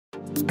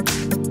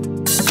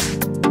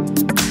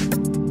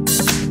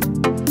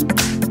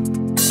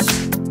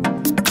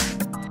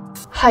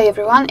Hi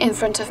everyone, in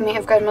front of me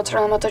I've got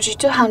MOTOROLA Moto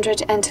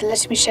G200 and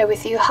let me share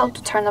with you how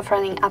to turn off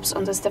running apps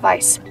on this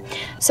device.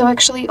 So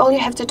actually all you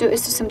have to do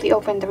is to simply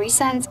open the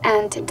recents,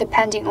 and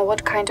depending on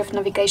what kind of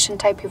navigation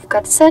type you've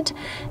got set,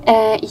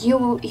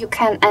 you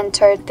can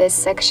enter this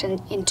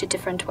section into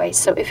different ways.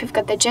 So if you've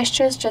got the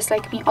gestures just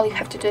like me, all you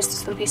have to do is to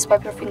simply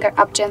swipe your finger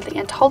up gently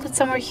and hold it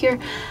somewhere here.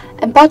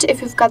 But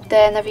if you've got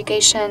the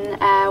navigation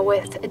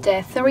with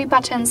the 3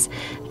 buttons,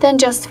 then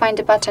just find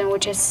the button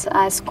which is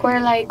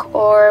square-like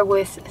or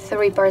with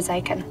 3 birds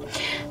icon.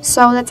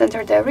 So let's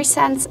enter the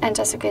recents, and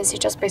as you can see,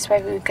 just by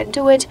swiping we can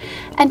do it.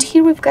 And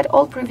here we've got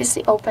all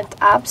previously opened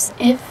apps.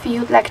 If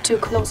you'd like to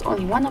close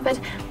only one of it,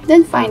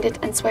 then find it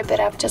and swipe it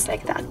up just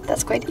like that.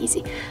 That's quite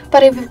easy.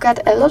 But if you've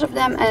got a lot of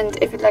them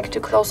and if you'd like to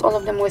close all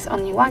of them with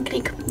only one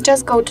click,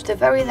 just go to the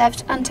very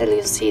left until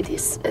you see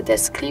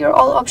this clear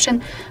all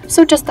option.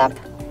 So just tap.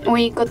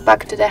 We got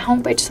back to the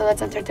home page, so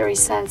let's enter the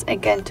recents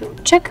again to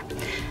check.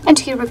 And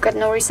here we've got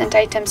no recent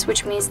items,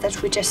 which means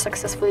that we just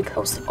successfully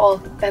closed all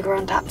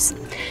background apps.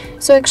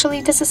 So actually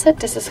this is it.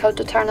 This is how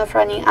to turn off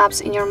running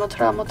apps in your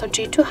MOTOROLA Moto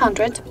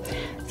G200.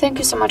 Thank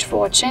you so much for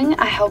watching.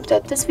 I hope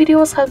that this video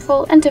was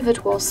helpful, and if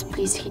it was,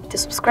 please hit the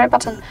subscribe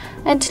button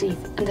and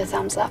leave a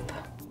thumbs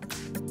up.